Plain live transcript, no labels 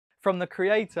From the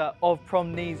creator of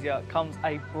Promnesia comes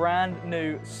a brand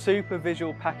new super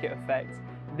visual packet effect.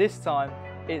 This time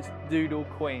it's Doodle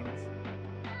Queens.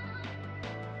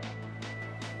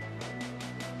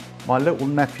 My little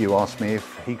nephew asked me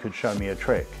if he could show me a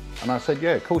trick, and I said,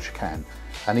 yeah, of course you can.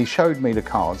 And he showed me the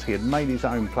cards. He had made his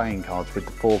own playing cards with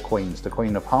the 4 queens, the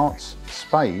Queen of Hearts,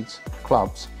 Spades,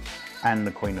 Clubs, and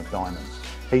the Queen of Diamonds.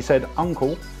 He said,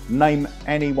 Uncle, name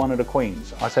any one of the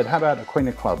queens. I said, how about the Queen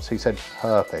of Clubs? He said,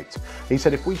 perfect. He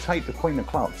said, if we take the Queen of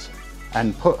Clubs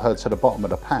and put her to the bottom of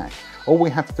the pack, all we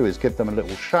have to do is give them a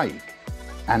little shake,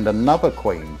 and another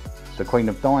queen, the Queen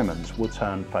of Diamonds, will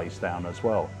turn face down as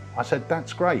well. I said,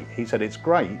 that's great. He said, it's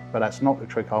great, but that's not the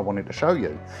trick I wanted to show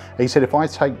you. He said, if I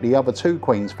take the other 2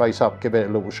 queens face up, give it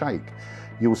a little shake,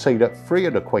 you'll see that 3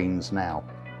 of the queens now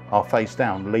are face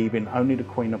down, leaving only the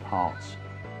Queen of Hearts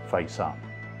face up.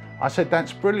 I said,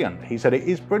 that's brilliant. He said, it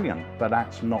is brilliant, but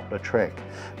that's not the trick.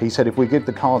 He said, if we give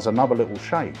the cards another little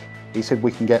shake, he said,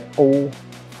 we can get all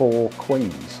 4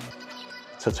 queens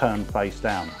to turn face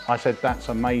down. I said, that's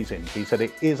amazing. He said,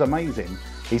 it is amazing.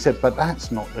 He said, but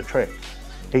that's not the trick.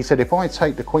 He said, if I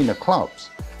take the Queen of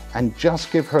Clubs and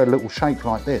just give her a little shake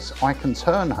like this, I can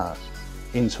turn her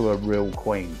into a real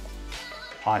queen.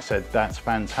 I said, that's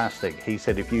fantastic. He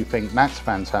said, if you think that's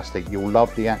fantastic, you'll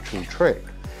love the actual trick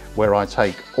where I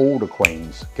take all the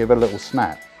queens, give a little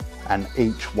snap, and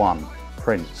each one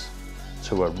prints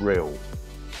to a real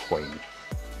queen.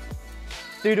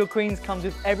 Doodle Queens comes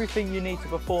with everything you need to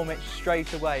perform it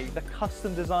straight away. The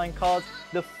custom design cards,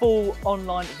 the full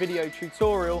online video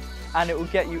tutorial, and it will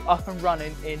get you up and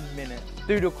running in minutes.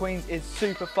 Doodle Queens is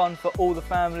super fun for all the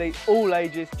family, all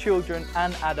ages, children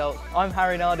and adults. I'm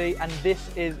Harry Nardi and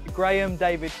this is Graeme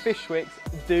David Fishwick's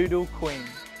Doodle Queens.